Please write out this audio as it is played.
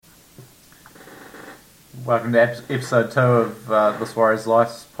Welcome to episode 2 of This Warriors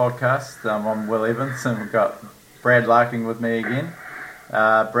Life podcast. I'm Will Evans and we've got Brad Larking with me again.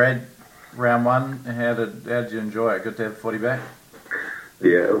 Brad, round 1, how did you enjoy it? Good to have footy back?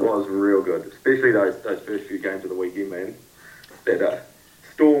 Yeah, it was real good, especially those first few games of the weekend, man. That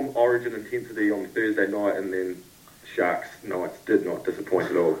Storm Origin intensity on Thursday night and then Sharks nights did not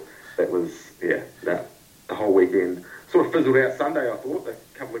disappoint at all. That was, the whole weekend sort of fizzled out Sunday, I thought, a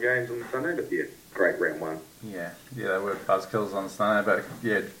couple of games on Sunday, but yeah, great round 1. Yeah, they were buzzkills on Sunday, but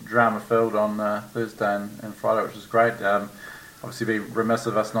yeah, drama filled on Thursday and Friday, which was great. Obviously, be remiss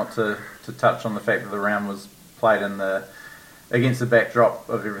of us not to touch on the fact that the round was played against the backdrop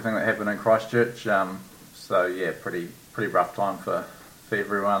of everything that happened in Christchurch. So yeah, pretty rough time for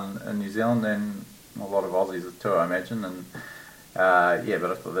everyone in New Zealand and a lot of Aussies too, I imagine. And but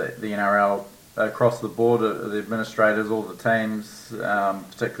I thought that the NRL across the board, the administrators, all the teams,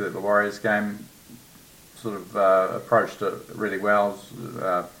 particularly the Warriors game, sort of approached it really well.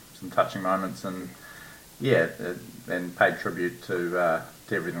 Some touching moments and and paid tribute to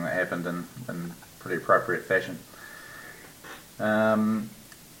everything that happened in pretty appropriate fashion. And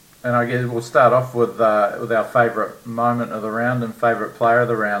I guess we'll start off with our favourite moment of the round and favourite player of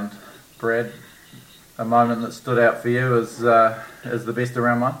the round. Brad, a moment that stood out for you as the best of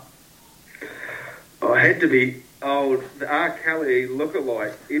round 1? I had to be the R. Kelly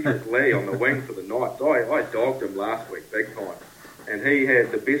lookalike Edrick Lee on the wing for the Knights. I dogged him last week, big time. And he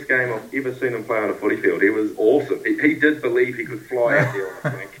had the best game I've ever seen him play on a footy field. He was awesome. He did believe he could fly out there on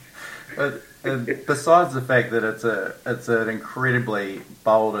the wing. Besides the fact that it's an incredibly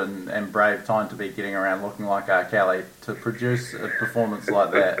bold and brave time to be getting around looking like R. Kelly, to produce a performance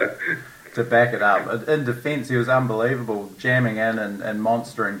like that, to back it up. In defence, he was unbelievable, jamming in and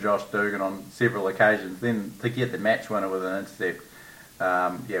monstering Josh Dugan on several occasions. Then to get the match winner with an intercept,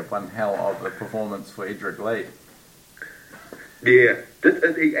 one hell of a performance for Edrick Lee. Yeah,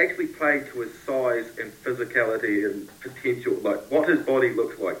 he actually played to his size and physicality and potential, like what his body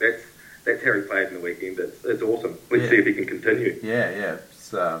looks like. That's how he played in the weekend. It's awesome. Let's see if he can continue. Yeah.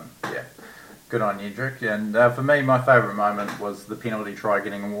 Good on you, Edrick. And for me, my favourite moment was the penalty try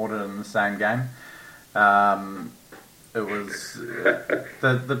getting awarded in the same game. It was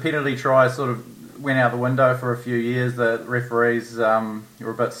the penalty try sort of went out the window for a few years. The referees were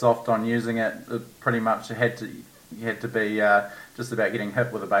a bit soft on using it. It pretty much you had to be just about getting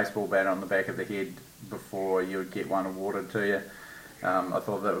hit with a baseball bat on the back of the head before you would get one awarded to you. I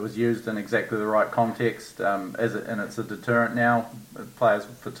thought that it was used in exactly the right context, and it's a deterrent now. Players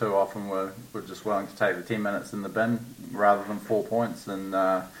for too often were just willing to take the 10 minutes in the bin rather than 4 points, and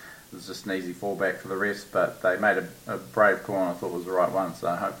it was just an easy fallback for the rest. But they made a brave call, and I thought was the right one.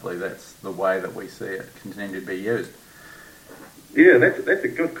 So hopefully that's the way that we see it continue to be used. Yeah, that's a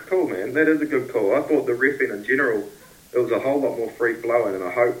good call, man. That is a good call. I thought the reffing in general, it was a whole lot more free-flowing, and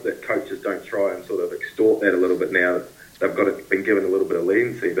I hope that coaches don't try and sort of extort that a little bit now. They've been given a little bit of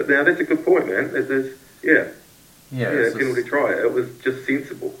leniency. But now that's a good point, man. Penalty try. It was just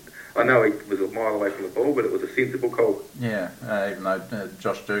sensible. I know he was a mile away from the ball, but it was a sensible call. Yeah, even though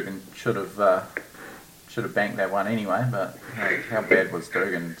Josh Dugan should have banked that one anyway. But how bad was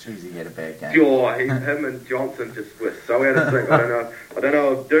Dugan? Jeez, he had a bad game. Him and Johnson just were so out of sync. I don't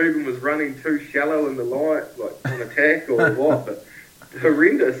know if Dugan was running too shallow in the line, like on attack or what, but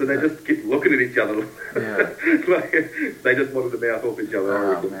horrendous, and they just kept looking at each other. Like, they just wanted to mouth off each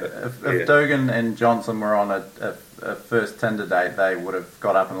other. If Dugan and Johnson were on a first Tinder date, they would have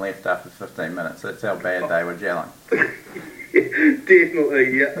got up and left after 15 minutes. That's how bad they were gelling.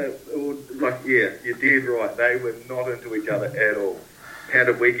 Definitely, you're dead right. They were not into each other at all. How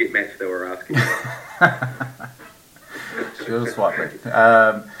did we get matched, they were asking. Sure, slightly.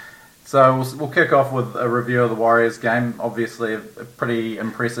 So we'll kick off with a review of the Warriors game. Obviously, a pretty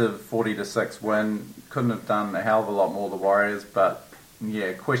impressive 40-6 win. Couldn't have done a hell of a lot more, the Warriors, but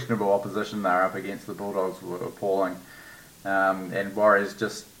questionable opposition they're up against. The Bulldogs were appalling, and Warriors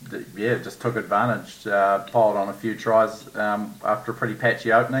just took advantage. Piled on a few tries after a pretty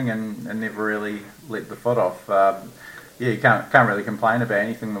patchy opening, and never really let the foot off. You can't really complain about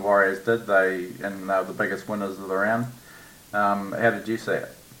anything the Warriors did. They were the biggest winners of the round. How did you see it?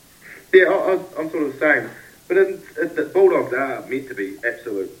 Yeah, I'm sort of the same. But the Bulldogs are meant to be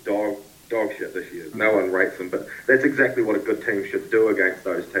absolute dog shit this year. No one rates them, but that's exactly what a good team should do against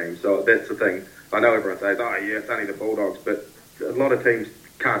those teams. So that's the thing. I know everyone says, it's only the Bulldogs, but a lot of teams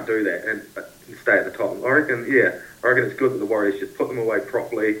can't do that and stay at the top. I reckon it's good that the Warriors just put them away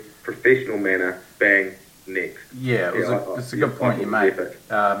properly, professional manner, bang, next. Yeah, it's a good point you made.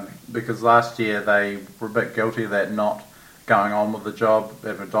 Because last year they were a bit guilty of that, not going on with the job,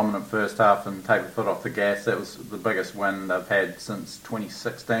 have a dominant first half and take the foot off the gas. That was the biggest win they've had since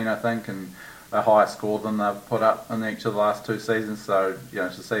 2016, I think, and a higher score than they've put up in each of the last 2 seasons. So,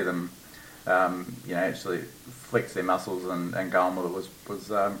 to see them, actually flex their muscles and go on with it was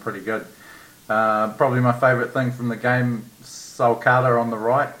pretty good. Probably my favourite thing from the game, Sol Carter on the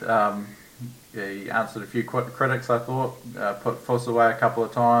right. He answered a few critics, I thought. Put Fuss away a couple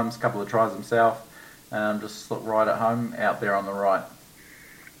of times, a couple of tries himself. Just looked right at home out there on the right.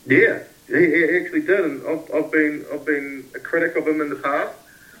 Yeah, he actually did, and I've been a critic of him in the past,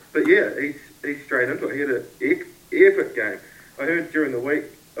 but yeah, he's straight into it. He had an epic game. I heard during the week,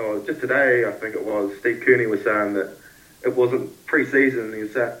 or just today, I think it was, Steve Kearney was saying that it wasn't pre-season.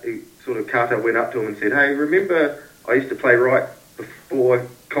 Carter went up to him and said, "Hey, remember I used to play right before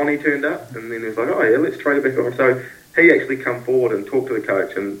Connie turned up?" And then he was like, "Oh yeah, let's trade it back on." So he actually come forward and talked to the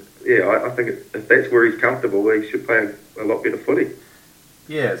coach, and yeah, I think if that's where he's comfortable, he should play a lot better footy.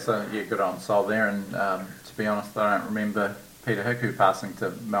 Yeah, so good on Sol there, and to be honest, I don't remember Peter Hiku passing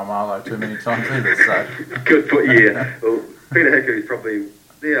to Malmalo too many times either. So good foot, yeah. Well, Peter Hiku is probably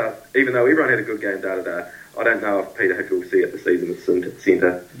even though everyone had a good game day. I don't know if Peter Hiku will see it this season at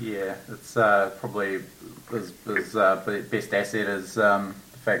centre. Yeah, it's probably his best asset is the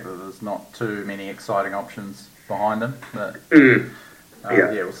fact that there's not too many exciting options behind him. But,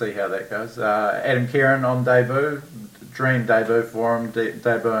 we'll see how that goes. Adam Kieran on debut, dream debut for him,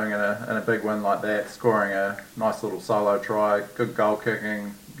 debuting in a big win like that, scoring a nice little solo try, good goal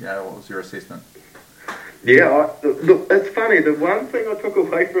kicking. What was your assessment? Yeah, look, it's funny. The one thing I took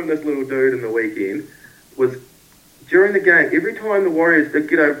away from this little dude in the weekend was during the game, every time the Warriors did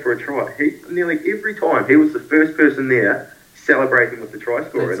get over for a try, nearly every time he was the first person there celebrating with the try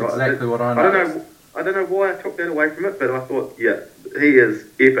scorer. That's exactly what I noticed. I don't know why I took that away from it, but I thought, yeah, he is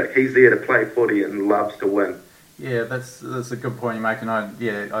epic. He's there to play footy and loves to win. Yeah, that's a good point you make, and I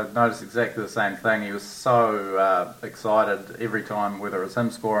noticed exactly the same thing. He was so excited every time, whether it was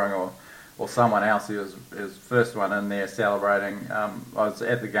him scoring or someone else. He was first one in there celebrating. I was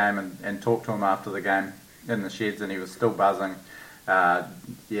at the game and talked to him after the game in the sheds, and he was still buzzing.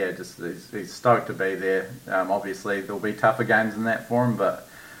 He's stoked to be there. Obviously, there'll be tougher games in that for him, but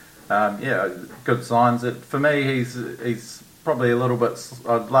good signs. For me, he's probably a little bit.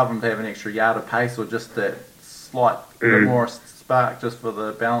 I'd love him to have an extra yard of pace or just that slight bit more spark just for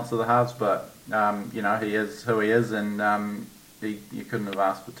the balance of the halves. But he is who he is, and you couldn't have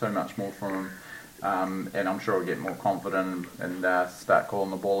asked for too much more from him. And I'm sure he'll get more confident and start calling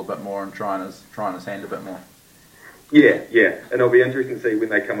the ball a bit more and trying his hand a bit more. Yeah, and it'll be interesting to see when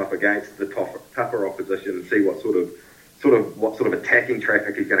they come up against the tougher opposition and see what sort of attacking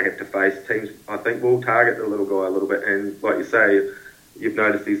traffic he's going to have to face. Teams, I think, will target the little guy a little bit, and like you say, you've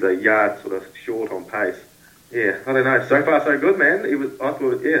noticed he's a yard sort of short on pace. Yeah, I don't know. So far, so good, man. I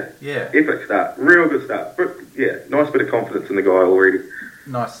thought, epic start, real good start. But yeah, nice bit of confidence in the guy already.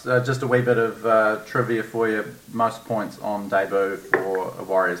 Nice. Just a wee bit of trivia for you. Most points on debut for a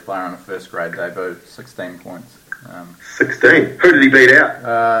Warriors player on a first grade debut, 16 points. 16? Who did he beat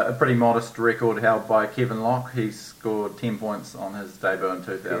out? A pretty modest record held by Kevin Locke. He scored 10 points on his debut in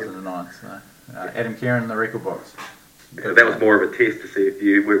 2009. So, Adam Kieran in the record books. That was more of a test to see if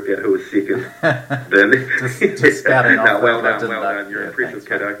you worked out who was second. just scouting off. Well done. You're impressive,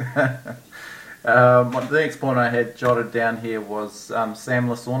 kiddo. The next point I had jotted down here was Sam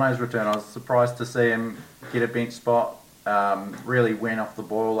Lasorne's return. I was surprised to see him get a bench spot. Really went off the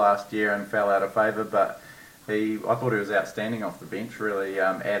boil last year and fell out of favour, but I thought he was outstanding off the bench. Really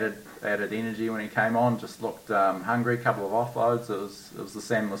added energy when he came on. Just looked hungry. A couple of offloads. It was the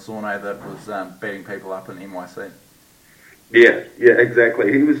Sam Lasorne that was beating people up in NYC. Yeah,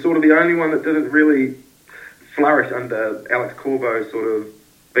 exactly. He was sort of the only one that didn't really flourish under Alex Corvo's sort of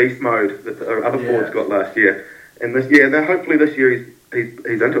beast mode that the other forwards got last year. And hopefully this year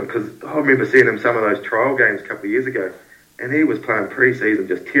he's into it, because I remember seeing him some of those trial games a couple of years ago, and he was playing pre-season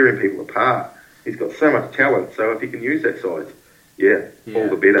just tearing people apart. He's got so much talent, so if he can use that size, all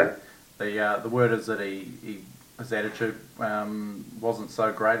the better. The word is that his attitude wasn't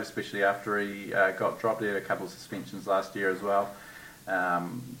so great, especially after he got dropped. He had a couple of suspensions last year as well.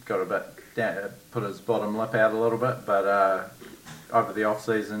 Got a bit down, put his bottom lip out a little bit, but over the off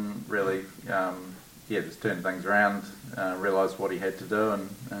season, really, just turned things around. Realised what he had to do,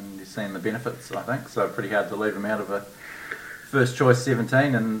 and he's seen the benefits, I think. So pretty hard to leave him out of a first choice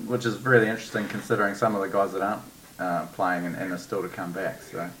 17, and which is really interesting considering some of the guys that aren't playing and are still to come back.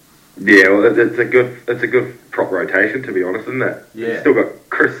 So. Yeah, well, it's a good prop rotation, to be honest, isn't it? Yeah. You've still got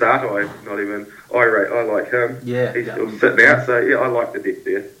Chris Sartoi, not even I like him. Yeah. He's still sitting out, so I like the depth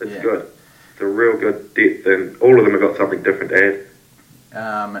there. It's good. It's a real good depth, and all of them have got something different to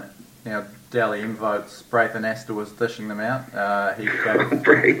add. Now, Dally M votes, Braithen Astor was dishing them out. He gave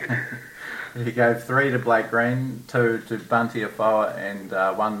he gave 3 to Blake Green, 2 to Bunty Afoa, and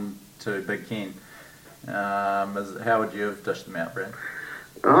 1 to Big Ken. How would you have dished them out, Brad?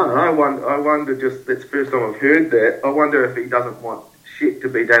 I wonder just, that's the first time I've heard that. I wonder if he doesn't want shit to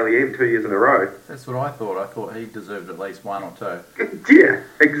be Daly M 2 years in a row. That's what I thought. I thought he deserved at least 1 or 2. Yeah,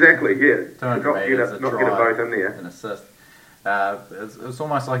 exactly, yeah. 200 metres, not get a vote in there. An assist. It was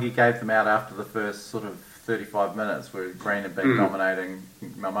almost like he gave them out after the first sort of 35 minutes where Green had been dominating.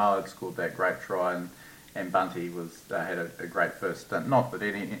 Maumalo had scored that great try, and Bunty had a great first stint. Not that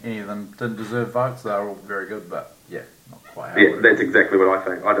any of them didn't deserve votes, they were all very good, but yeah, not quite. Yeah, that's exactly what I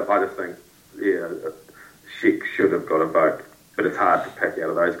think. I just think, yeah, Sheck should have got a vote, but it's hard to pick out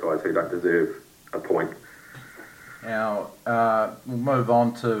of those guys who don't deserve a point. Now, we'll move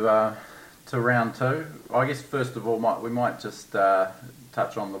on to round 2. I guess first of all, we might just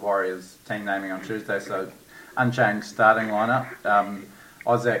touch on the Warriors team naming on Tuesday. So, unchanged starting lineup.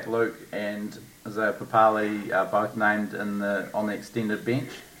 Isaac Luke and Isaiah Papali are both named on the extended bench.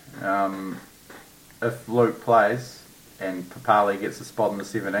 If Luke plays and Papali gets a spot in the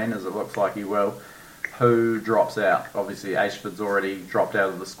 17, as it looks like he will, who drops out? Obviously, Ashford's already dropped out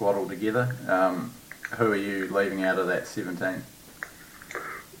of the squad altogether. Who are you leaving out of that 17?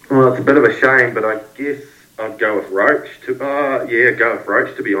 Well, it's a bit of a shame, but I guess I'd go with Roach. Go with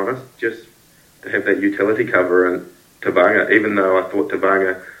Roach, to be honest, just to have that utility cover in Tavanga, even though I thought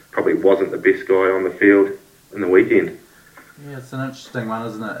Tavanga probably wasn't the best guy on the field in the weekend. Yeah, it's an interesting one,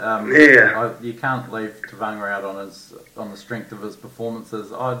 isn't it? You can't leave Tavanga out on the strength of his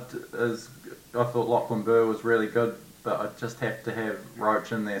performances. I thought Lachlan Burr was really good, but I just have to have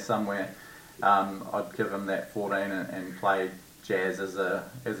Roach in there somewhere. I'd give him that 14 and play Jazz as a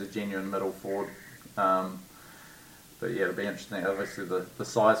genuine middle forward. But yeah, it'll be interesting. Obviously, the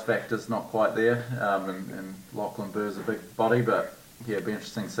size factor's not quite there, and Lachlan Burr's a big body, but yeah, it'll be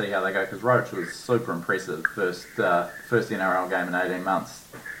interesting to see how they go, because Roach was super impressive first NRL game in 18 months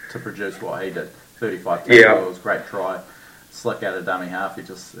to produce what he did. 35 tackles, great try, slick out of dummy half. He's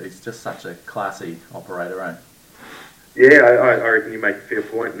just such a classy operator, eh? Yeah, I reckon you make a fair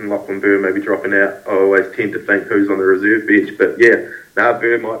point, and Lachlan Burr maybe dropping out. I always tend to think who's on the reserve bench, but yeah,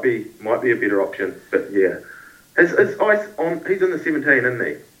 Burr might be a better option. But yeah, is Ice on? He's in the 17, isn't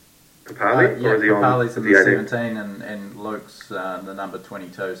he? Papali, or is he on? Papali's in the 17, and Luke's the number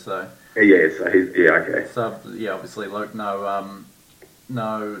 22. So so he's okay. So yeah, obviously Luke, no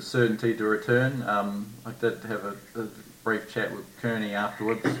certainty to return. I did have a brief chat with Kearney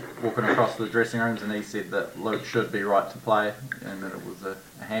afterwards, walking across the dressing rooms, and he said that Luke should be right to play, and that it was a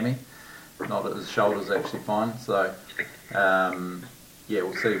hammy, not that his shoulder's actually fine. So,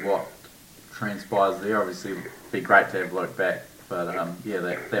 we'll see what transpires there. Obviously, it'd be great to have Luke back, but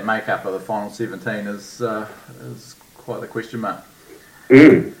that makeup of the final 17 is quite the question mark.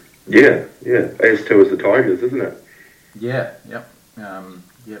 Yeah. As to as the Tigers, isn't it? Yeah. Yep.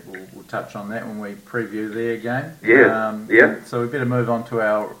 We'll touch on that when we preview their game. Yeah. So we better move on to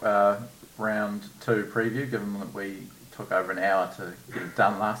our round 2 preview, given that we took over an hour to get it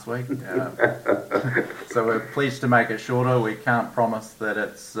done last week. So we're pleased to make it shorter. We can't promise that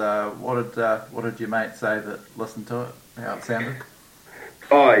it's... what did your mate say that listened to it, how it sounded?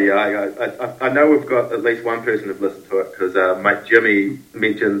 Oh, yeah. I know we've got at least one person who's listened to it, because mate Jimmy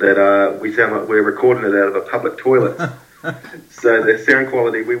mentioned that we sound like we're recording it out of a public toilet. So the sound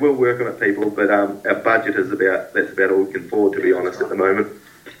quality, we will work on it, people, but our budget is that's about all we can afford, to be honest, at the moment.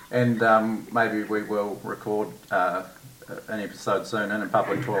 And maybe we will record an episode soon in a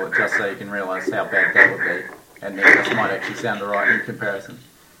public toilet, just so you can realise how bad that would be, and then this might actually sound alright in comparison.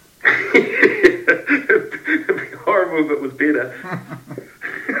 It'd be horrible if it was better.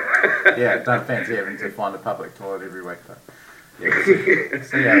 Yeah, don't fancy having to find a public toilet every week, though. Yeah,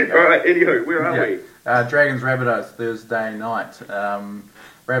 see how it goes. Alright, anywho, where are we? Dragons Rabbitohs, Thursday night.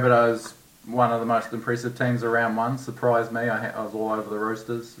 Rabbitohs, one of the most impressive teams of round 1, surprised me. I was all over the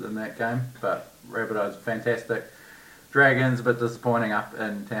Roosters in that game, but Rabbitohs, fantastic. Dragons, a bit disappointing up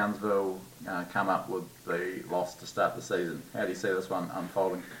in Townsville, come up with the loss to start the season. How do you see this one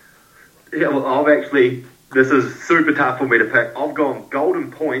unfolding? Yeah, well, this is super tough for me to pick. I've gone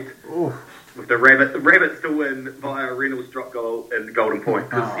Golden Point. Ooh. With the Rabbits to win via Reynolds drop goal and Golden Point.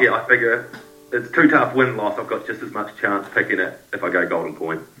 Because, I figure it's 2 tough win-loss. I've got just as much chance picking it if I go Golden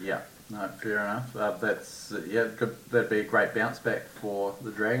Point. Yeah, no, fair enough. That'd be a great bounce back for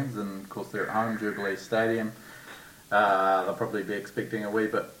the Dragons. And, of course, they're at home, Jubilee Stadium. They'll probably be expecting a wee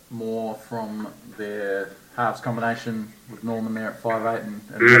bit more from their halves combination with Norman there at 5'8" and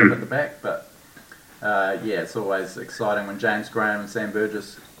Phillip at the back. But It's always exciting when James Graham and Sam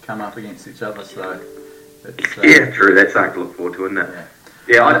Burgess come up against each other. So it's true. That's something to look forward to, isn't it?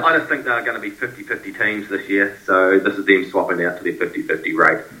 Yeah, I just think they're going to be 50-50 teams this year. So this is them swapping out to their 50-50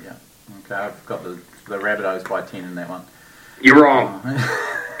 rate. Yeah. Okay, I've got the Rabbitohs by 10 in that one. You're wrong.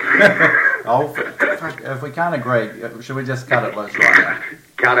 If we can't agree, should we just cut it loose right now?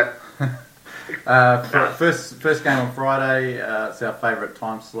 Cut it. First game on Friday. It's our favourite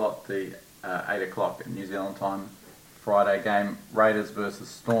time slot, the 8 o'clock New Zealand time Friday game. Raiders versus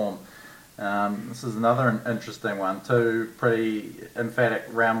Storm. This is another interesting one. Two pretty emphatic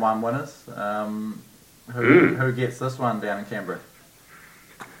round one winners. Who gets this one down in Canberra?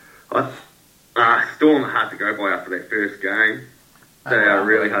 Storm are hard to go by after that first game. They are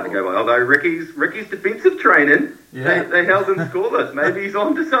really hard to go by. Although Ricky's defensive training, they held him scoreless. Maybe he's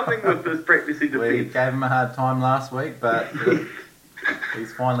on to something with this practicing defence. We gave him a hard time last week, but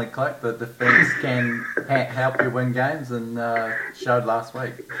he's finally clicked. The defence can help you win games, and showed last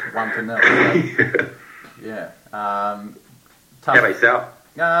week 1-0. Tough. How about yourself?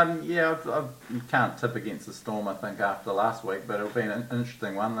 You can't tip against the Storm, I think, after last week, but it'll be an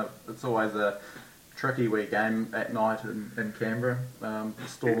interesting one. It's always a tricky wee game at night in Canberra. The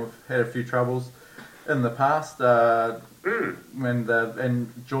Storm have had a few troubles in the past. When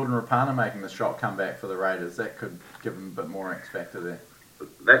and Jordan Rapana making the shot come back for the Raiders, that could give them a bit more X factor there.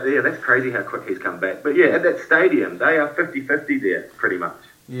 That's crazy how quick he's come back. But at that stadium, they are 50-50 there, pretty much.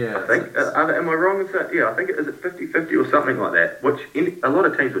 Yeah, I think. Am I wrong? I think is it 50-50 or something like that, which a lot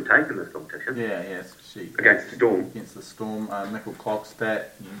of teams would take in this competition. Against the Storm. Against the Storm. Nickel Clockstat,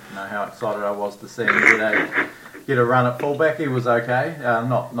 you know how excited I was to see him get a run at fullback. He was okay.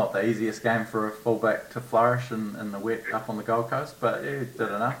 Not the easiest game for a fullback to flourish in the wet up on the Gold Coast, but he did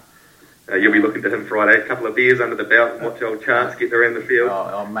enough. You'll be looking to him Friday. A couple of beers under the belt and watch old Chance get around the field.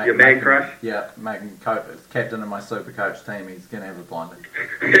 Your man crush? Making captain of my super coach team. He's going to have a blinder.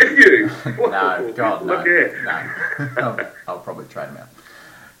 Have you? No, God, no. Look at. No. I'll probably trade him out.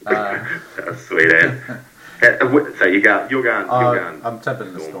 Sweet ass. So you're going. I'm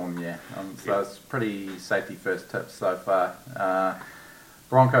tipping the Storm, So it's pretty safety first tips so far.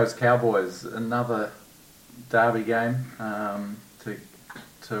 Broncos Cowboys, another derby game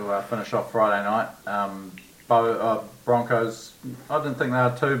to finish off Friday night. Broncos, I didn't think they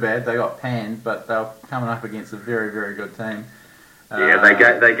were too bad. They got panned, but they were coming up against a very, very good team.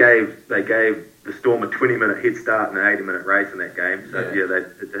 They gave the Storm a 20-minute head start and an 80-minute race in that game. So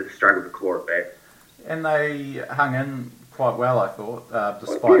they struggled to claw it back. And they hung in quite well, I thought,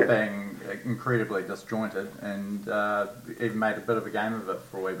 despite being incredibly disjointed, and even made a bit of a game of it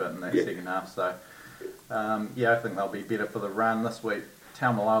for a wee bit in that second half. So, I think they'll be better for the run this week.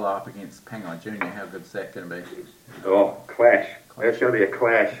 Taumalola up against Pangai Jr. How good's that going to be? Oh, clash. That's going to be a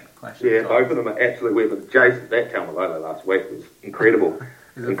clash. Both of them are absolute weapons. Jason, that Taumalola last week was incredible.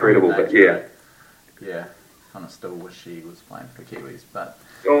 Incredible, but kind of still wish he was playing for Kiwis, but...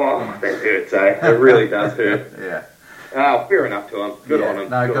 that hurts, eh? It really does hurt. Yeah. Oh, fair enough to him. Good on him.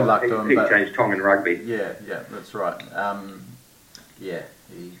 No, good luck to him. He changed Tongan rugby. Yeah, that's right.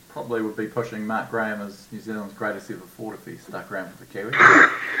 He probably would be pushing Mark Graham as New Zealand's greatest ever forward if he stuck around for the Kiwis.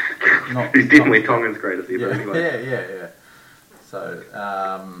 He's definitely Tongan's greatest ever anyway. Yeah. So,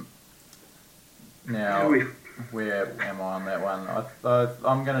 now, where am I on that one?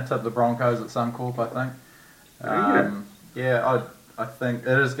 I'm going to tip the Broncos at Suncorp, I think. I think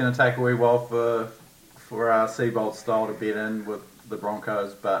it is going to take a wee while for our Seabolt style to bet in with the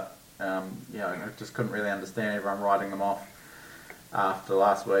Broncos, but I just couldn't really understand everyone writing them off after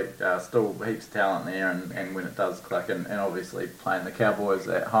last week. Still heaps of talent there, and when it does click, and obviously playing the Cowboys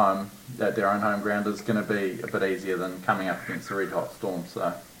at home, at their own home ground, is going to be a bit easier than coming up against the red hot Storm.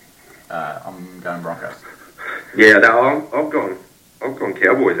 So I'm going Broncos. Yeah, no, I've gone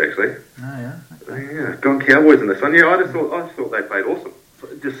Cowboys actually. Oh yeah. Okay. Yeah, gone Cowboys in this one. Yeah, I just thought they played awesome.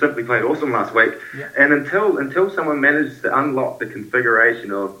 Just simply played awesome last week. Yeah. And until someone manages to unlock the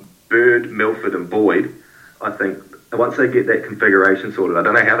configuration of Bird, Milford, and Boyd, I think once they get that configuration sorted, I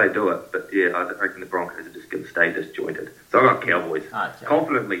don't know how they do it, but I reckon the Broncos are just going to stay disjointed. So I got Cowboys. Okay.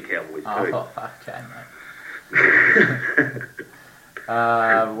 Confidently Cowboys too. Oh, okay,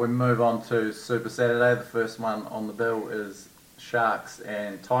 mate. We move on to Super Saturday. The first one on the bill is Sharks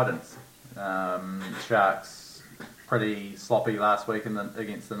and Titans. Sharks pretty sloppy last week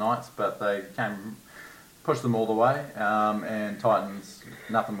against the Knights, but they pushed them all the way. And Titans,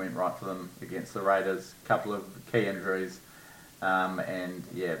 nothing went right for them against the Raiders. A couple of key injuries, and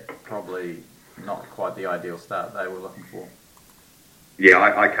probably not quite the ideal start they were looking for. Yeah,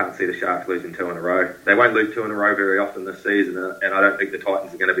 I can't see the Sharks losing 2 in a row. They won't lose 2 in a row very often this season, and I don't think the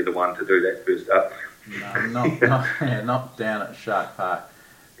Titans are going to be the one to do that first up. No, not down at Shark Park.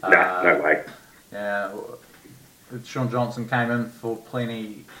 No way. Yeah, Sean Johnson came in for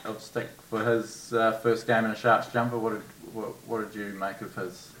plenty of stick for his first game in a Sharks jumper. What did you make of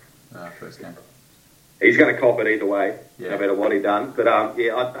his first game? He's going to cop it either way, yeah. no matter what he done. But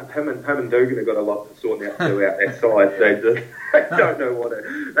him and Dugan have got a lot to sort out to do out that side. They don't know what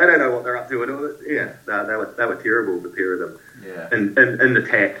they're up to. And they were terrible, the pair of them. Yeah. And in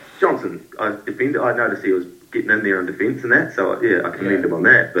attack, Johnson, I noticed he was getting in there in defence and that. So I commend him on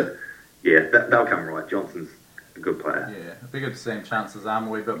that. But yeah, they'll come right. Johnson's a good player. Yeah, it'd be good to see him chance his arm a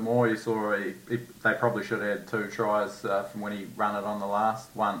wee bit more. You saw they probably should have had 2 tries from when he ran it on the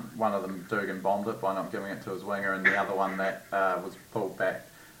last. One of them, Dugan bombed it by not giving it to his winger, and the other one that was pulled back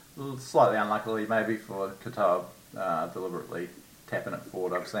slightly unluckily maybe for Katoa deliberately tapping it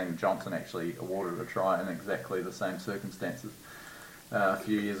forward. I've seen Johnson actually awarded a try in exactly the same circumstances a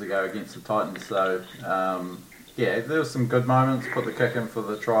few years ago against the Titans. So yeah, there were some good moments. Put the kick in for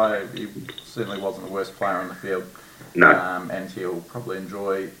the try. He certainly wasn't the worst player on the field. No. And he'll probably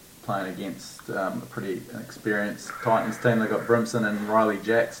enjoy playing against a pretty experienced Titans team. They've got Brimson and Riley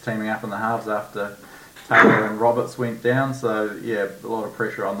Jacks teaming up in the halves after Taylor and Roberts went down. So yeah, a lot of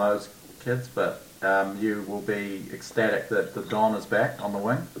pressure on those kids. But you will be ecstatic that the Don is back on the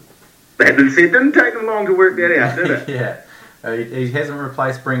wing. It didn't take them long to work that out, did it? Yeah. He hasn't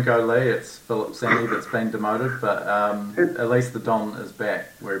replaced Brinko Lee. It's Philip Sandy that's been demoted, but at least the Don is back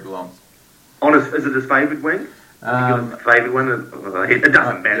where he belongs. Is it his favourite wing? Favourite one? It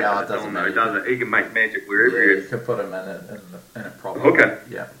doesn't matter. Yeah, it doesn't matter. Does it? He can make magic wherever he is. You could put him in it properly. Okay.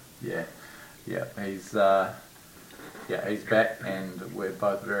 Yeah. He's back, and we're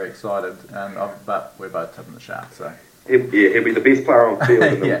both very excited. But we're both tipping the Sharks. So he'll be the best player on the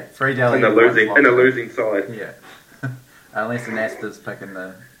field. In the losing side. Yeah. Unless Anasta's picking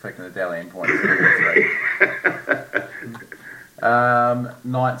the Dalian points.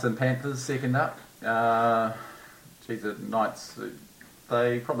 Knights and Panthers second up. The Knights,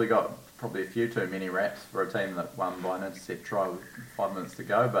 they probably got a few too many raps for a team that won by an intercept try with 5 minutes to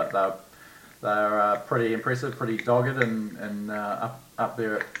go, but they're pretty impressive, pretty dogged, and up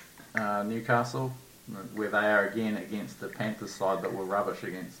there at Newcastle, where they are again against the Panthers side that were rubbish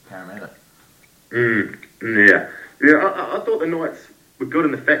against Parramatta. I thought the Knights were good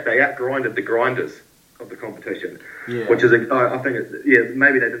in the fact they outgrinded the grinders of the competition. Yeah. Which is, I think,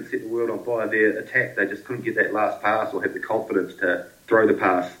 maybe they didn't set the world on fire. Their attack, they just couldn't get that last pass or have the confidence to throw the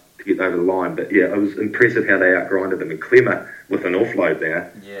pass to get over the line. But yeah, it was impressive how they outgrinded them. And Clemmer with an offload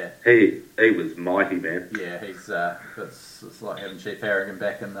there. Yeah. He was mighty, man. Yeah, he's it's like having Chief Harrigan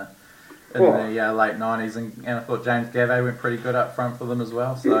back in the late 90s, and I thought James Gavet went pretty good up front for them as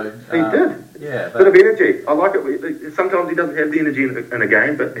well. So he did. Yeah, bit of energy. I like it. Sometimes he doesn't have the energy in a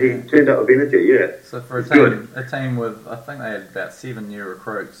game, but he turned up with energy. Yeah. So for a team with, I think they had about 7 new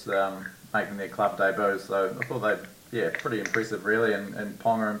recruits making their club debuts. So I thought pretty impressive really. And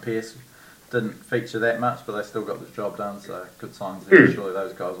Ponga and Pearce didn't feature that much, but they still got the job done. So good signs there. Surely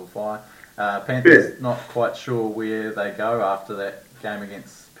those guys will fly. Panthers not quite sure where they go after that game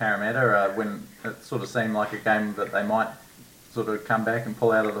against Parramatta, when it sort of seemed like a game that they might sort of come back and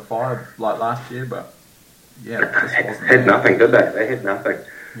pull out of the fire like last year, but yeah, it just wasn't had nothing, did they? They had nothing.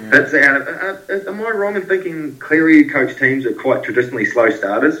 Yeah. Am I wrong in thinking Cleary coach teams are quite traditionally slow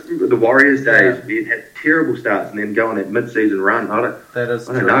starters? The Warriors days, we had terrible starts and then go on that mid-season run. That is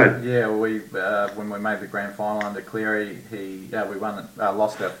true. Know. Yeah, we when we made the grand final under Cleary, we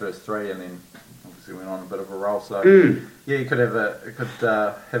lost our first 3 and then obviously went on a bit of a roll. So yeah, you could have a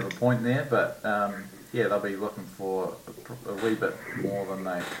point there, but they'll be looking for a wee bit more than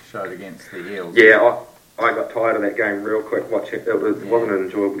they showed against the Eels. Yeah, I got tired of that game real quick watching. It wasn't an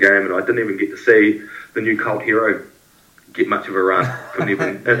enjoyable game, and I didn't even get to see the new cult hero get much of a run. Couldn't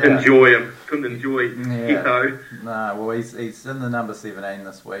even enjoy him. Couldn't enjoy Hito. No, well, he's in the number 17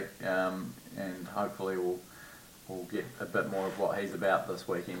 this week, and hopefully we'll get a bit more of what he's about this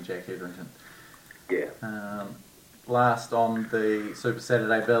weekend, Jack Hetherington. Yeah. Last on the Super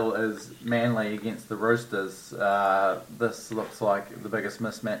Saturday bill is Manly against the Roosters. This looks like the biggest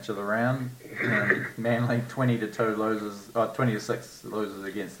mismatch of the round. Manly 20-6 losers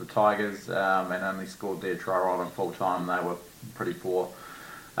against the Tigers, and only scored their try right on full time. They were pretty poor.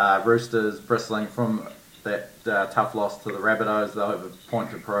 Roosters bristling from that tough loss to the Rabbitohs. They'll have a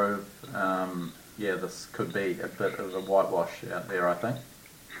point to prove. This could be a bit of a whitewash out there, I think.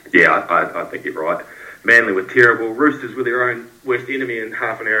 Yeah, I think you're right. Manly were terrible. Roosters were their own worst enemy in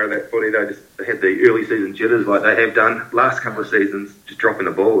half an hour of that footy. They just had the early season jitters like they have done last couple of seasons, just dropping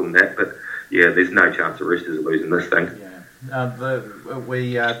the ball and that. But yeah, there's no chance the Roosters are losing this thing. Yeah,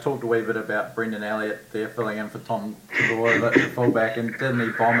 We talked a wee bit about Brendan Elliott there filling in for Tom Tavola at the fullback, and didn't he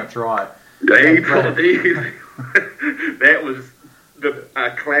bomb a try? That was the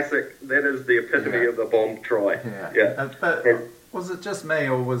classic. That is the epitome of the bomb try. Yeah. But was it just me,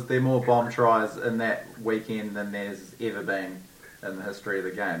 or was there more bomb tries in that weekend than there's ever been in the history of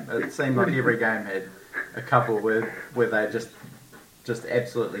the game? It seemed like every game had a couple where they just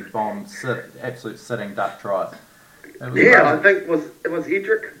absolutely bombed, absolute sitting duck tries. I think it was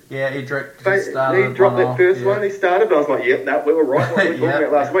Edric. Yeah, Edric started. He dropped that first one. He started. I was like, "Yep, no, we were right. What we were talking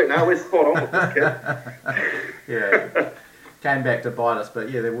about last week. No, we're spot on with this kid." Yeah, came back to bite us. But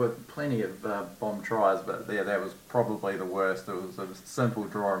yeah, there were plenty of bomb tries. But yeah, that was probably the worst. It was a simple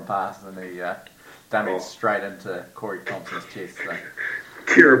draw and pass, and he dumped it straight into Corey Thompson's chest. So.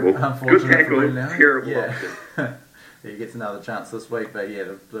 Terrible. Good tackle. Terrible. Yeah. He gets another chance this week, but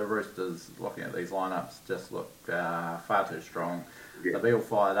yeah, the Roosters, looking at these lineups, just look far too strong. Yeah. They'll be all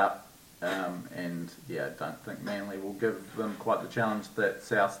fired up, and yeah, I don't think Manly will give them quite the challenge that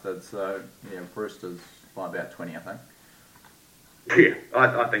South did. So yeah, Roosters by about 20, I think. Yeah,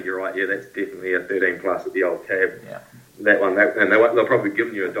 I think you're right. Yeah, that's definitely a 13 plus at the old tab. Yeah, that one, and they'll probably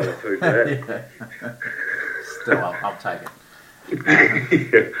give you $1.02 for that. Still, I'll take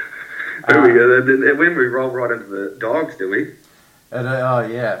it. When we roll right into the Dogs, do we?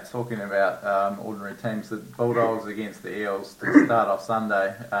 Talking about ordinary teams, the Bulldogs against the Eels to start off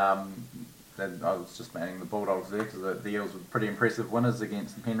Sunday. I was just manning the Bulldogs there because the Eels were pretty impressive winners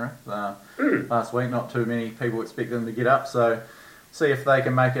against Penrith last week. Not too many people expect them to get up, so see if they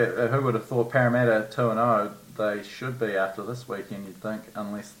can make it. Who would have thought Parramatta 2-0? They should be after this weekend, you'd think,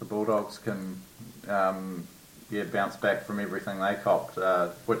 unless the Bulldogs can bounce back from everything they copped,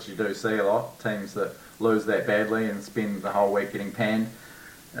 which you do see a lot. Teams that lose that badly and spend the whole week getting panned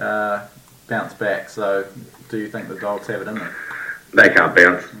bounce back. So do you think the Dogs have it in them? They can't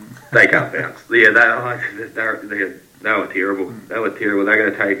bounce. They can't bounce. Yeah, they were terrible. They were terrible. They're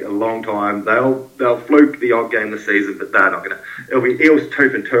going to take a long time. They'll fluke the odd game this season, but they're not going to. It'll be Eels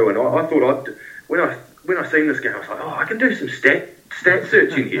 2-2, and I thought when I seen this game, I was like, I can do some stat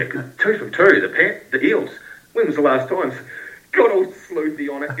searching here, because 2-2, the Eels. When was the last time? Got all sleuthy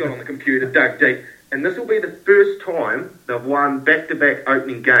on it, got on the computer, dug deep. And this will be the first time they've won back-to-back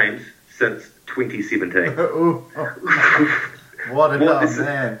opening games since 2017. What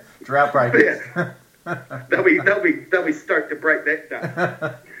man. Drought breakers. Yeah. They'll be stoked to break that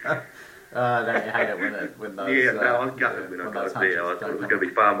duck. Don't you hate it when those... Yeah, no, I'm gutted when I got it there. I thought it was going to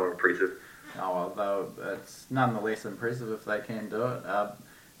be far more impressive. Oh, well, though it's nonetheless impressive if they can do it.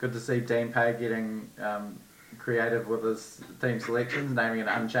 Good to see Dean Pay getting... creative with his team selections, naming an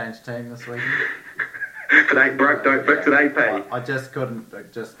unchanged team this weekend. If it ain't broke, don't fix it, ain't Pay. I just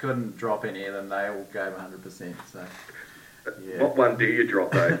couldn't drop any of them. They all gave 100%. So, yeah. What one do you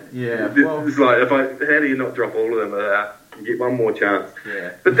drop though? Yeah, well, it's like how do you not drop all of them? You get one more chance.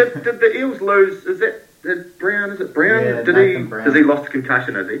 Yeah. But did the Eels lose? Is it Brown? Is it Brown? Yeah, Brown. Has he lost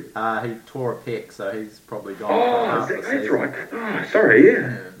concussion? Has he? He tore a pec, so he's probably gone. Oh, that's right. Oh, sorry.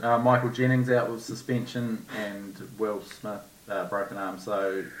 Yeah. Michael Jennings out with suspension, and Will Smith broken arm.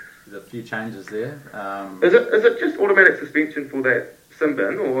 So there's a few changes there. Is it just automatic suspension for that sin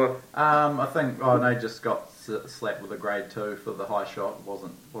bin, or? I think they just got slapped with a grade 2 for the high shot.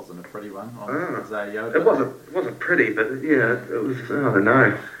 Wasn't a pretty one on Zayo. It wasn't pretty, but yeah, it was. I don't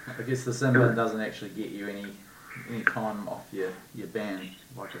know. I guess the sin bin doesn't actually get you any time off your ban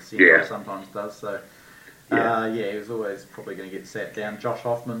like a centre sometimes does. So he was always probably going to get sat down. Josh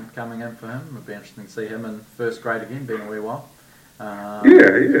Hoffman coming in for him. It'd be interesting to see him in first grade again. Been a wee while.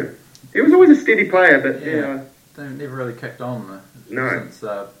 He was always a steady player, but never really kicked on since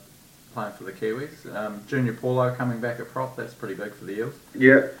playing for the Kiwis. Junior Paulo coming back at prop. That's pretty big for the Eels.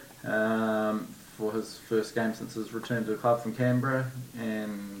 Yeah. For his first game since his return to the club from Canberra,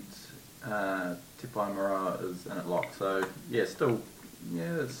 and Tipai Moroa is in at lock. So it's still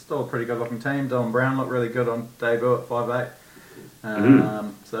a pretty good looking team. Dylan Brown looked really good on debut at 5'8".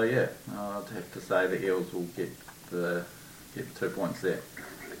 So I'd have to say the Eels will get the 2 points there.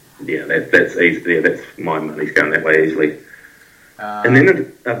 Yeah, that's easy. Yeah, that's my money's going that way easily. And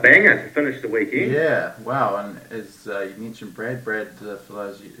then a banger to finish the weekend. Yeah, wow. And as you mentioned, Brad, for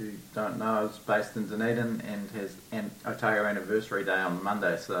those who don't know, is based in Dunedin and has an Otago anniversary day on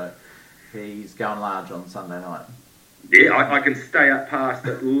Monday, so he's going large on Sunday night. Yeah, I can stay up past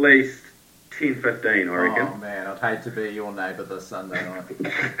at least 10:15, I reckon. Oh man, I'd hate to be your neighbour this Sunday night.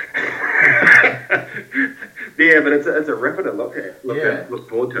 Yeah, but it's a ripper to look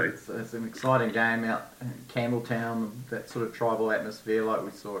forward to. It's an exciting game out in Campbelltown, that sort of tribal atmosphere like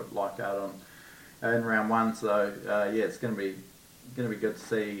we saw at Leichhardt in round one. So it's going to be good to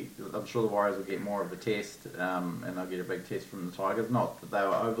see. I'm sure the Warriors will get more of a test, and they'll get a big test from the Tigers. Not that they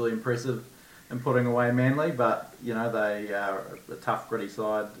were overly impressive in putting away Manly, but they are a tough, gritty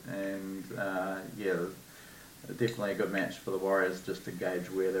side, and definitely a good match for the Warriors just to gauge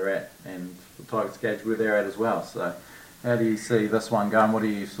where they're at, and the Tigers to gauge where they're at as well. So, how do you see this one going? Where do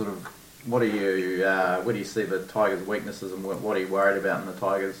you see the Tigers' weaknesses, and what are you worried about in the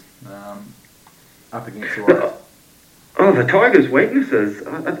Tigers up against the Warriors? Oh, the Tigers' weaknesses.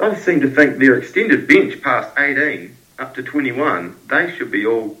 I seem to think their extended bench past 18 up to 21, they should be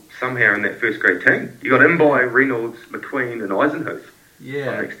all somehow in that first grade team. You got Imbai, Reynolds, McQueen, and Eisenhuth. Yeah.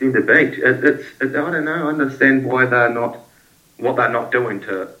 On the extended bench. I don't know. I understand why what they're not doing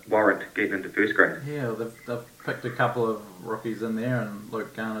to warrant getting into first grade. Yeah, they've picked a couple of rookies in there, and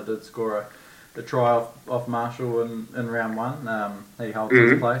Luke Garner did score a try off Marshall in round one. He holds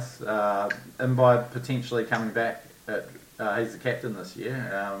his place. Imbai potentially coming back. He's the captain this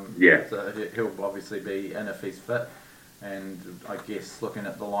year. So he'll obviously be in if he's fit. And I guess looking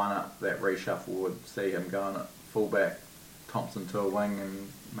at the lineup, that reshuffle would see him going at fullback, Thompson to a wing,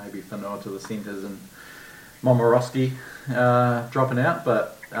 and maybe Whanua to the centres, and Momorowski dropping out.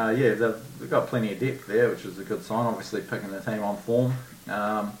 But they've got plenty of depth there, which is a good sign. Obviously picking the team on form.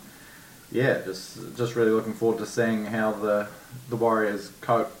 Just really looking forward to seeing how the Warriors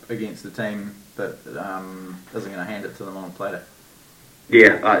cope against the team that isn't going to hand it to them on a platter.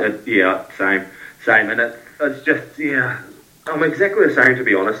 Same. And it's just, I'm exactly the same, to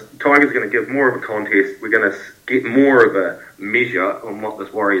be honest. Tigers going to give more of a contest. We're going to get more of a measure on what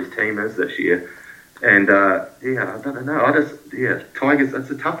this Warriors team is this year. And, I don't know. Tigers, it's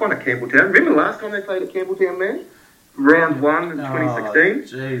a tough one at Campbelltown. Remember last time they played at Campbelltown, man? Round 1 in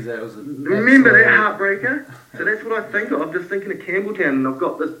 2016? Jeez, that was Remember that heartbreaker? So that's what I think of. I'm just thinking of Campbelltown, and I've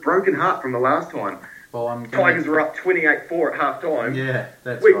got this broken heart from the last time. Well, Tigers were up 28-4 at half time. Yeah,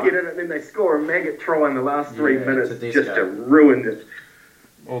 that's we right. get it, and then they score a maggot try in the last 3 minutes just to ruin it.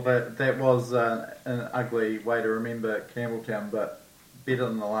 Well, that was an ugly way to remember Campbelltown, but better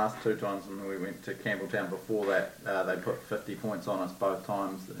than the last two times when we went to Campbelltown before that. They put 50 points on us both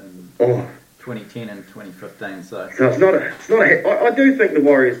times in 2010 and 2015. So it's not a. I do think the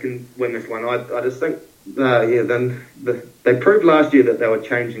Warriors can win this one. I just think. They proved last year that they were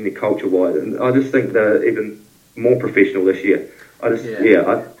changing their culture wide, and I just think they're even more professional this year. Tigers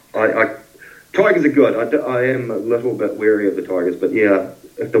are good. I am a little bit wary of the Tigers, but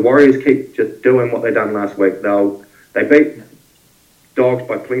if the Warriors keep just doing what they done last week, they beat Dogs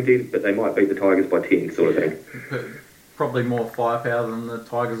by plenty, but they might beat the Tigers by 10, sort of thing. Probably more firepower than the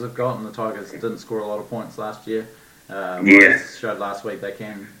Tigers have got, and the Tigers didn't score a lot of points last year. Showed last week they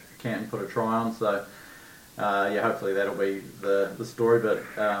can put a try on, so. Hopefully that'll be the story, but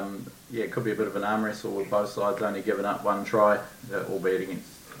it could be a bit of an arm wrestle with both sides only giving up one try, albeit against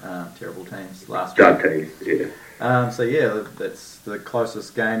terrible teams last week. That's the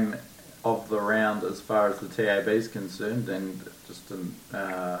closest game of the round as far as the TAB is concerned, and just a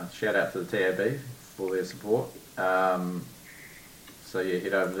shout out to the TAB for their support. Head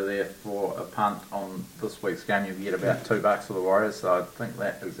over to there for a punt on this week's game. You get about $2 for the Warriors, so I think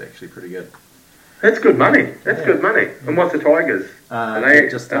that is actually pretty good. That's good money. Good money. And what's the Tigers? Are they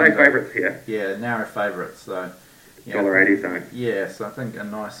favourites here? Yeah, narrow favourites. So $1.80 something. Yeah, so I think a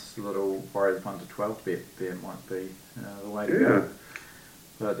nice little Warriors 1 to 12 bet there might be the way to go.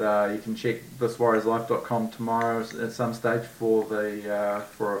 But you can check thiswarriorslife.com tomorrow at some stage for a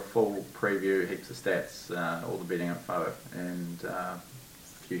full preview, heaps of stats, all the betting info, and a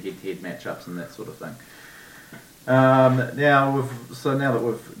few head-to-head matchups and that sort of thing. Now that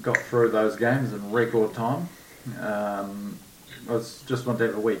we've got through those games in record time, I just want to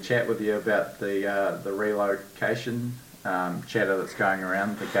have a wee chat with you about the relocation chatter that's going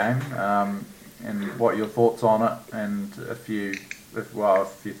around the game, and what your thoughts on it, and if you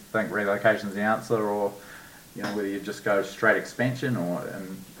think relocation's the answer, or whether you just go straight expansion,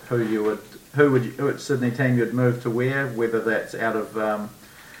 and which Sydney team you'd move to whether that's out of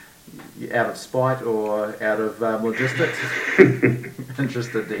spite or out of logistics.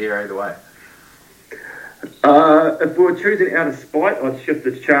 Interested to hear either way. If we were choosing out of spite, I'd shift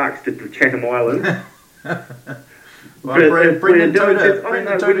the Sharks to Chatham Island. Brendan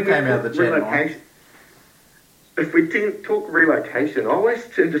Tudor came out of the Chatham Island. If we talk relocation, I always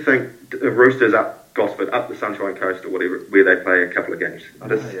tend to think the Roosters up Gosford, up the Sunshine Coast or whatever, where they play a couple of games. I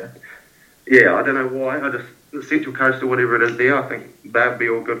don't know why. The Central Coast or whatever it is there, I think that'd be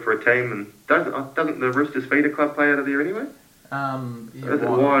all good for a team. And doesn't the Roosters Feeder Club play out of there anyway? Is it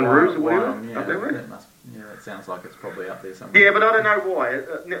Wine Roos or whatever? Up there, right? That sounds like it's probably up there somewhere. Yeah, but I don't know why.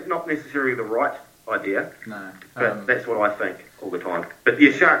 Not necessarily the right idea. No. But that's what I think all the time. But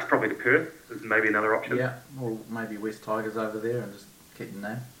yeah, Sharks probably to Perth is maybe another option. Yeah, or maybe West Tigers over there and just keep the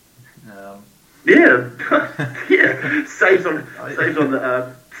name. Yeah, yeah. Saves on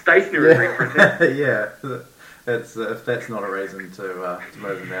the stationery reference. Yeah, it's if that's not a reason to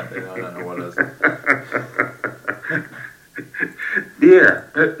move them out there, I don't know what is. Yeah,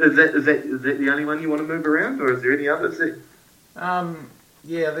 is that the only one you want to move around, or is there any others?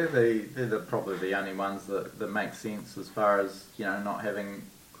 Yeah, they're probably the only ones that make sense as far as not having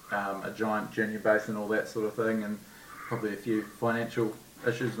a giant junior base and all that sort of thing, and probably a few financial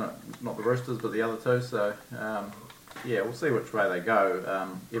issues, not the Roosters but the other two. So yeah, we'll see which way they go.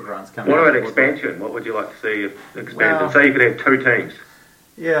 Everyone's coming. What about expansion? What would you like to see expanded? Well, say you could have 2 teams.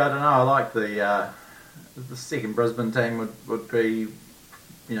 Yeah, I don't know. I like the second Brisbane team would be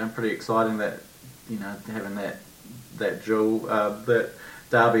pretty exciting. That having that dual that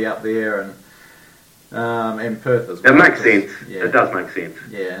derby up there and Perth as well. It makes sense. Yeah. It does make sense.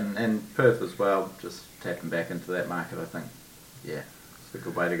 Yeah, and Perth as well. Just tapping back into that market, I think. Yeah. A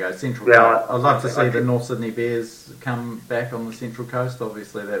good way to go. Central Coast. I'd love to see the North Sydney Bears come back on the Central Coast.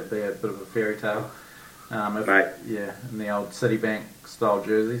 Obviously, that'd be a bit of a fairy tale. Yeah, in the old Citibank style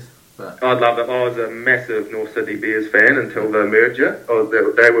jerseys. But I'd love it. I was a massive North Sydney Bears fan until the merger.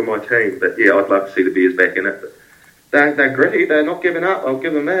 They were my team. But yeah, I'd love to see the Bears back in it. But they're gritty. They're not giving up. I'll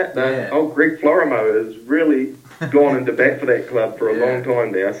give them that. Old Greg Florimo has really gone into bat for that club for a long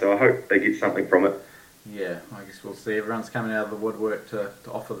time now. So I hope they get something from it. Yeah, I guess we'll see. Everyone's coming out of the woodwork to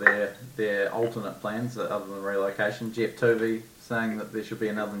offer their alternate plans other than relocation. Jeff Tuvey saying that there should be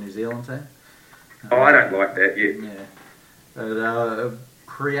another New Zealand team. I don't like that yet. Yeah, but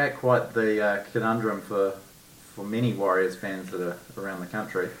create quite the conundrum for many Warriors fans that are around the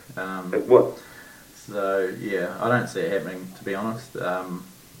country. What? So yeah, I don't see it happening, to be honest.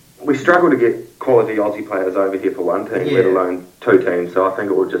 We struggle to get quality Aussie players over here for one team, let alone 2 teams. So I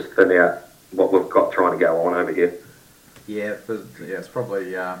think it will just thin out what we've got trying to go on over here. Yeah, it's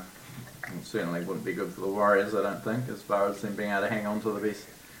probably certainly wouldn't be good for the Warriors, I don't think, as far as them being able to hang on to the best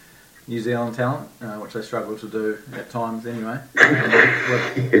New Zealand talent, which they struggle to do at times anyway.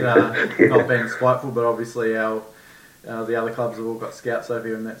 Not being spiteful, but obviously the other clubs have all got scouts over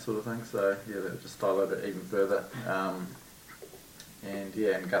here and that sort of thing, so yeah, that just diluted it even further. And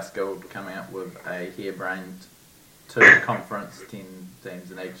Gus Gould coming up with a harebrained 2 conference, 10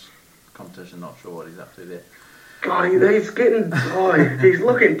 teams in each competition. Not sure what he's up to there. God, he's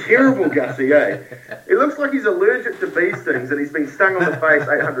looking terrible, Gussie, eh? It looks like he's allergic to bee stings and he's been stung on the face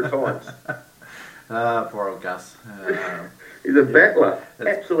 800 times. Poor old Gus. He's a battler,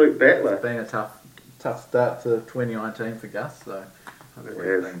 absolute battler. It's been a tough start to 2019 for Gus, so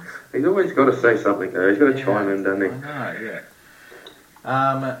he's always got to say something though. He's got to chime in, doesn't he? I know, yeah.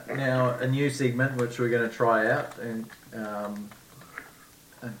 Now a new segment which we're going to try out, and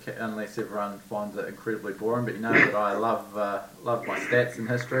unless everyone finds it incredibly boring, but you know that I love my stats and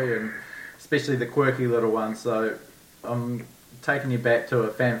history, and especially the quirky little ones. So I'm taking you back to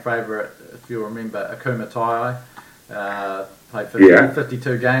a fan favourite, if you remember, Akuma Taiai. Played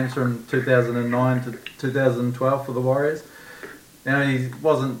 52 games from 2009 to 2012 for the Warriors. Now he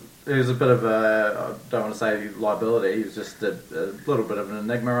was a bit of a, I don't want to say liability, he was just a little bit of an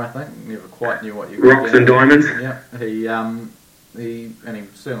enigma, I think. Never quite knew what you were Rocks and diamonds. Yeah, he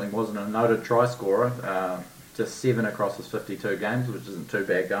certainly wasn't a noted try scorer, just 7 across his 52 games, which isn't too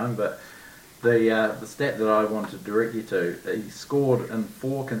bad going, but the stat that I want to direct you to, he scored in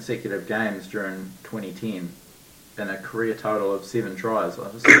 4 consecutive games during 2010 in a career total of 7 tries.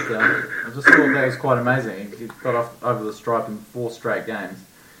 I just thought that was quite amazing. He got off over the stripe in 4 straight games,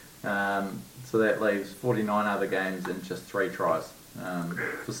 so that leaves 49 other games and just 3 tries.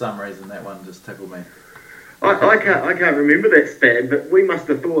 For some reason that one just tickled me. I can't remember that span, but we must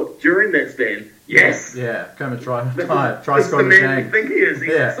have thought during that span, yes! Yeah, Akuma try scoring the man we think he is.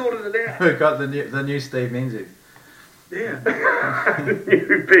 He's sorted it out. We've got the new Steve Menzies. Yeah. New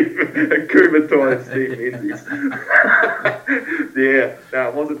Akuma Taiai Steve Menzies. Yeah. No,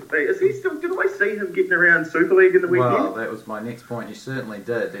 it wasn't. Is he still? Did I see him getting around Super League in the weekend? Well, that was my next point. You certainly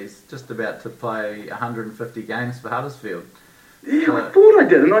did. He's just about to play 150 games for Huddersfield. Yeah, I thought I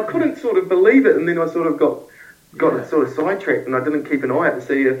did, and I couldn't sort of believe it, and then I sort of got sort of sidetracked, and I didn't keep an eye out to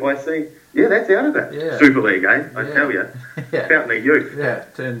see if I see. Yeah, that's out of it. Yeah. Super League, eh? I tell you, fountain of youth. Yeah,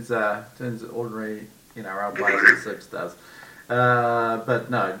 turns ordinary NRL players into superstars. But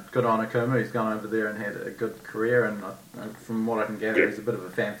no, good on Akuma. He's gone over there and had a good career, and from what I can gather, he's a bit of a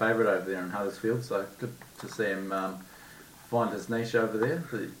fan favourite over there in Huddersfield. So good to see him find his niche over there.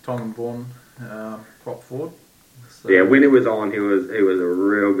 The Tongan-born prop forward. So, Yeah, when he was on, he was a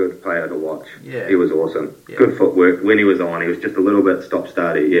real good player to watch. Yeah. He was awesome. Yeah. Good footwork. When he was on, he was just a little bit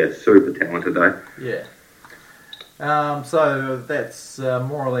stop-starty. Yeah, super talented, eh? Yeah. So that's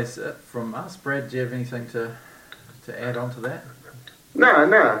more or less it from us. Brad, do you have anything to add on to that? No.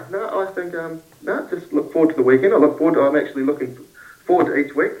 I think just look forward to the weekend. I'm actually looking forward to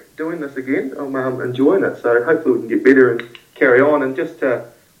each week doing this again. I'm enjoying it. So hopefully we can get better and carry on. And just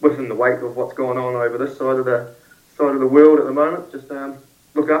within the wake of what's going on over this side of the world at the moment, just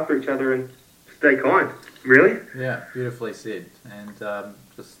look after each other and stay kind. Really. Yeah, beautifully said. And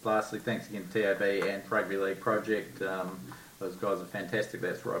just lastly, thanks again to TAB and Rugby League Project. Those guys are fantastic.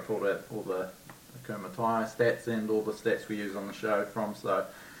 That's where I pulled out all the Kumatai stats and all the stats we use on the show from. So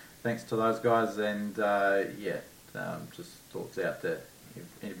thanks to those guys. And just thoughts out to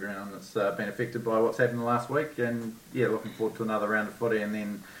everyone that's been affected by what's happened last week. And yeah, looking forward to another round of footy. And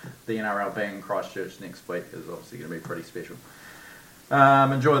then the NRL being in Christchurch next week is obviously going to be pretty special.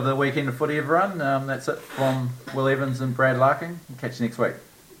 Enjoy the weekend of footy, everyone. That's it from Will Evans and Brad Larkin. Catch you next week.